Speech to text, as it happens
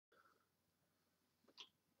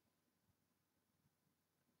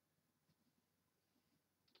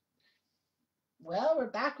Well,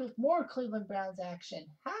 we're back with more Cleveland Browns action.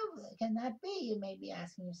 How can that be, you may be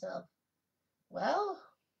asking yourself? Well,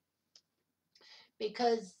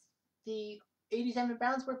 because the 87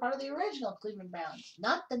 Browns were part of the original Cleveland Browns,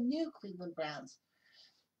 not the new Cleveland Browns.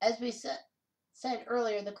 As we said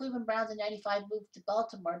earlier, the Cleveland Browns in 95 moved to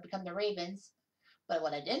Baltimore to become the Ravens. But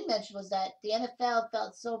what I didn't mention was that the NFL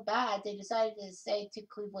felt so bad they decided to say to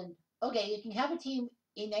Cleveland, okay, you can have a team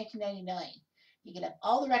in 1999. You can have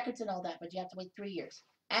all the records and all that, but you have to wait 3 years.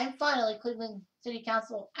 And finally, Cleveland City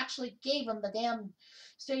Council actually gave them the damn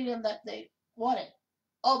stadium that they wanted,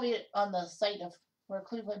 albeit on the site of where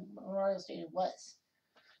Cleveland Memorial Stadium was.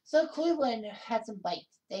 So Cleveland had some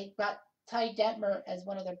bites. They got Ty Detmer as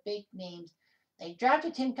one of their big names. They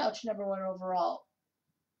drafted Tim Couch #1 overall.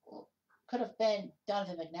 Could have been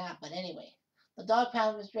Donovan McNabb, but anyway. The dog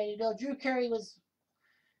pound was ready to go. Drew Carey was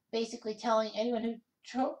basically telling anyone who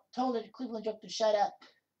told a Cleveland joke to shut up.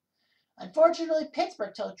 Unfortunately,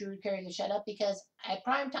 Pittsburgh told Drew Carey to shut up because at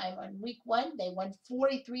prime time on week 1, they won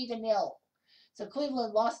 43-0. So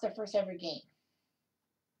Cleveland lost their first ever game.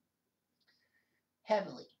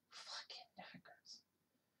 Heavily. Fucking knockers.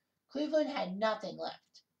 Cleveland had nothing left.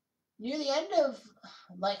 Near the end of,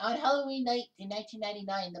 on Halloween night in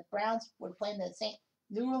 1999, the Browns were playing the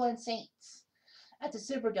New Orleans Saints at the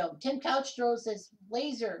Superdome. Tim Couch throws this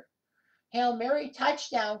laser Hail Mary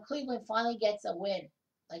touchdown. Cleveland finally gets a win.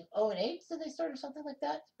 Like 0-8 did they start or something like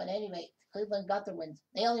that? But anyway, Cleveland got their wins.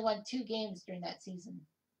 They only won 2 games during that season.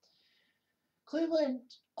 Cleveland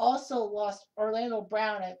also lost Orlando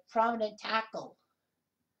Brown, a prominent tackle,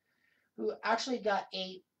 who actually got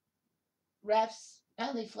a ref's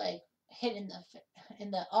penalty flag hit in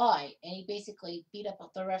the eye, and he basically beat up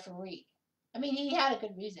the referee. I mean, he had a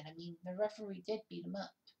good reason. I mean, the referee did beat him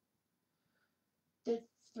up. Did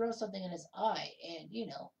throw something in his eye, and,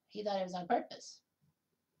 he thought it was on purpose.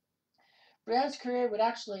 Brown's career would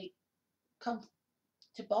actually come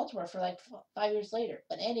to Baltimore for like 5 years later.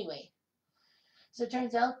 But anyway, so it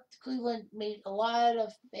turns out Cleveland made a lot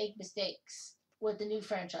of big mistakes with the new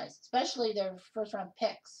franchise, especially their first round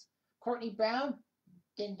picks. Courtney Brown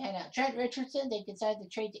didn't pan out. Trent Richardson, they decided to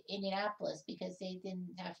trade to Indianapolis because they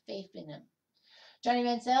didn't have faith in him. Johnny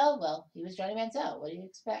Manziel, well, he was Johnny Manziel. What do you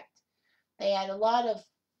expect? They had a lot of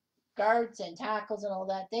guards and tackles and all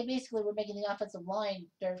that. They basically were making the offensive line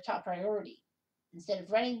their top priority. Instead of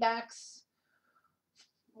running backs,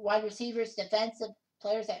 wide receivers, defensive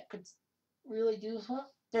players that could really do well.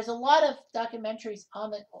 There's a lot of documentaries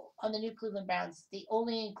on the new Cleveland Browns. The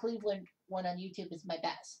Only in Cleveland one on YouTube is my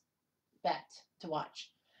best bet to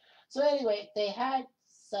watch. So anyway, they had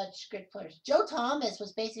such great players. Joe Thomas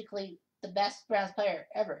was basically the best Browns player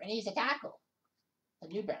ever, and he's a tackle, the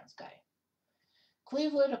new Browns guy.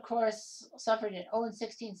 Cleveland, of course, suffered an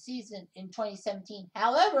 0-16 season in 2017.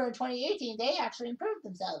 However, in 2018, they actually improved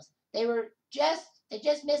themselves. They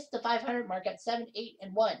just missed the 500 mark at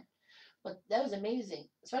 7-8-1. But that was amazing,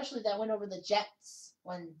 especially that win over the Jets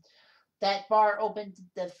when that bar opened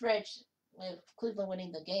the fridge with Cleveland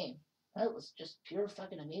winning the game. That was just pure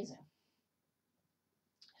fucking amazing.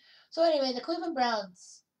 So anyway, the Cleveland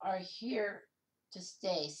Browns are here to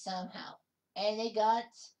stay somehow. And they got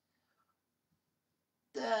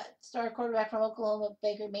the star quarterback from Oklahoma,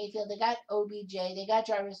 Baker Mayfield. They got OBJ. They got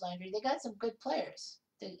Jarvis Landry. They got some good players.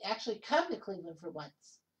 They actually come to Cleveland for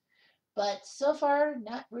once. But so far,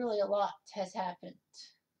 not really a lot has happened.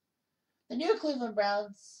 The new Cleveland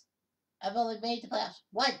Browns have only made the playoffs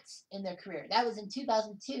once in their career. That was in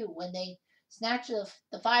 2002 when they snatched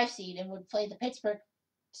the 5 seed and would play the Pittsburgh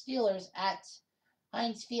Steelers at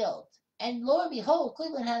Heinz Field. And lo and behold,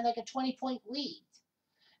 Cleveland had like a 20-point lead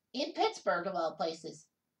in Pittsburgh, of all places.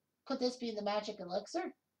 Could this be the magic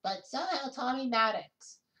elixir? But somehow Tommy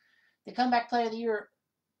Maddox, the comeback player of the year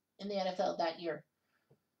in the NFL that year,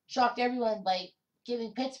 shocked everyone by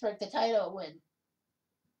giving Pittsburgh the title win.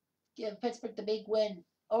 Give Pittsburgh the big win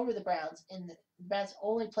over the Browns in the Browns'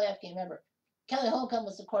 only playoff game ever. Kelly Holcomb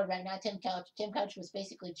was the quarterback, not Tim Couch. Tim Couch was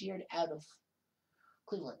basically jeered out of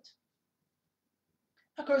Cleveland.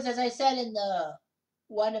 Of course, as I said in the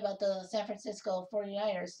one about the San Francisco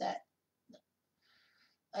 49ers, that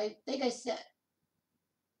I think I said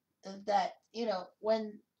that,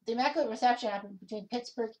 when the Immaculate Reception happened between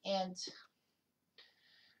Pittsburgh and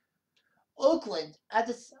Oakland,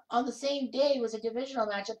 on the same day was a divisional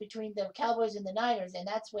matchup between the Cowboys and the Niners, and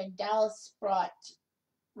that's when Dallas brought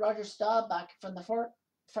Roger Staubach from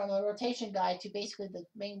a rotation guy to basically the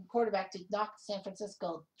main quarterback to knock San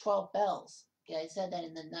Francisco 12 bells. Yeah, I said that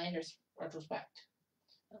in the Niners retrospect.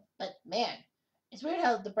 But man, it's weird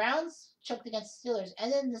how the Browns choked against the Steelers,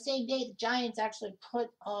 and then the same day the Giants actually put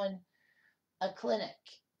on a clinic,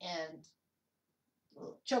 and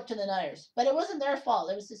choked to the Niners. But it wasn't their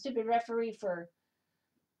fault. It was the stupid referee for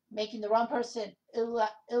making the wrong person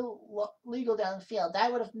illegal down the field.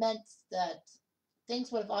 That would have meant that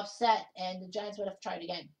things would have offset and the Giants would have tried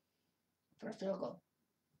again for a field goal.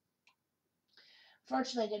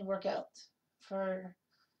 Fortunately, it didn't work out for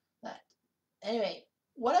that. Anyway,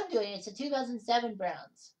 what I'm doing is the 2007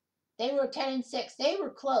 Browns. They were 10-6. They were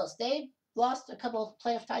close. They lost a couple of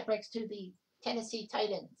playoff tiebreaks to the Tennessee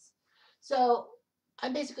Titans. So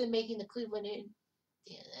I'm basically making the Cleveland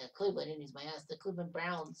Indians, my ass, the Cleveland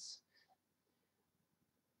Browns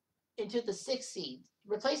into the 6th seed.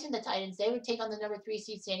 Replacing the Titans, they would take on the number 3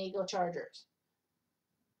 seed San Diego Chargers.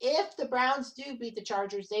 If the Browns do beat the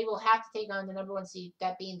Chargers, they will have to take on the number 1 seed,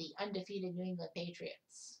 that being the undefeated New England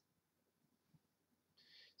Patriots.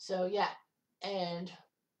 So, yeah. And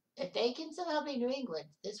if they can somehow beat New England,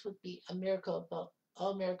 this would be a miracle of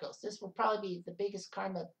all miracles. This will probably be the biggest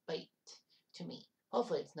karma bite to me.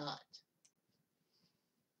 Hopefully it's not.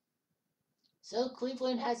 So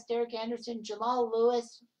Cleveland has Derek Anderson, Jamal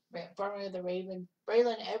Lewis, former of the Ravens,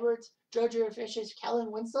 Braylon Edwards, Georgia Fishes,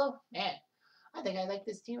 Kellen Winslow. Man, I think I like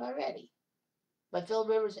this team already. But Phil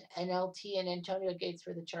Rivers, NLT, and Antonio Gates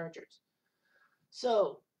for the Chargers.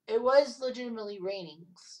 So it was legitimately raining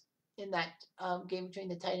in that game between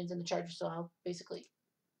the Titans and the Chargers. So I'll basically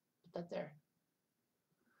put that there.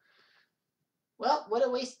 Well, what a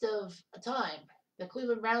waste of time. The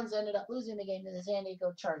Cleveland Browns ended up losing the game to the San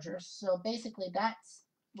Diego Chargers. So basically that's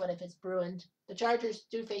what if it's ruined. The Chargers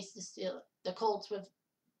do face the Colts with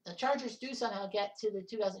the Chargers do somehow get to the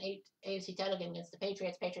 2008 AFC title game against the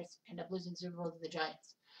Patriots. Patriots end up losing the Super Bowl to the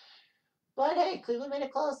Giants. But hey, Cleveland made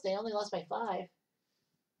it close. They only lost by 5.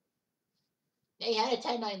 They had a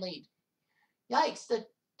 10-9 lead. Yikes,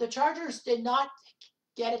 the Chargers did not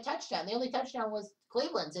get a touchdown. The only touchdown was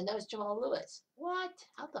Cleveland's, and that was Jamal Lewis. What?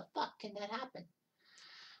 How the fuck can that happen?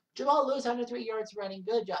 Jamal Lewis, 103 yards running.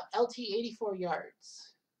 Good job. LT, 84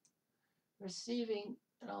 yards. Receiving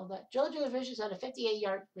and all that. JoJo Fishes had a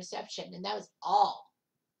 58-yard reception, and that was all.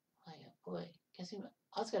 Oh, yeah, boy. Guess who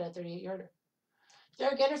else got a 38-yarder?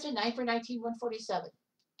 Derek Anderson, 9 for 19, 147.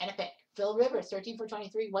 And a pick. Phil Rivers, 13 for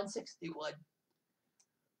 23, 161.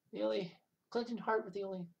 The only Clinton Hart with the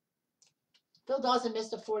only. Phil Dawson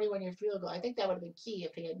missed a 41-yard field goal. I think that would have been key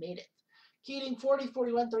if he had made it. Keating, 40,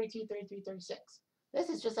 41, 32, 33, 36. This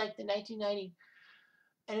is just like the 1990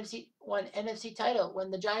 NFC title when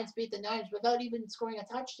the Giants beat the Niners without even scoring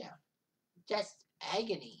a touchdown. Just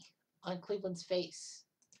agony on Cleveland's face.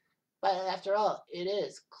 But after all, it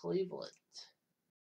is Cleveland.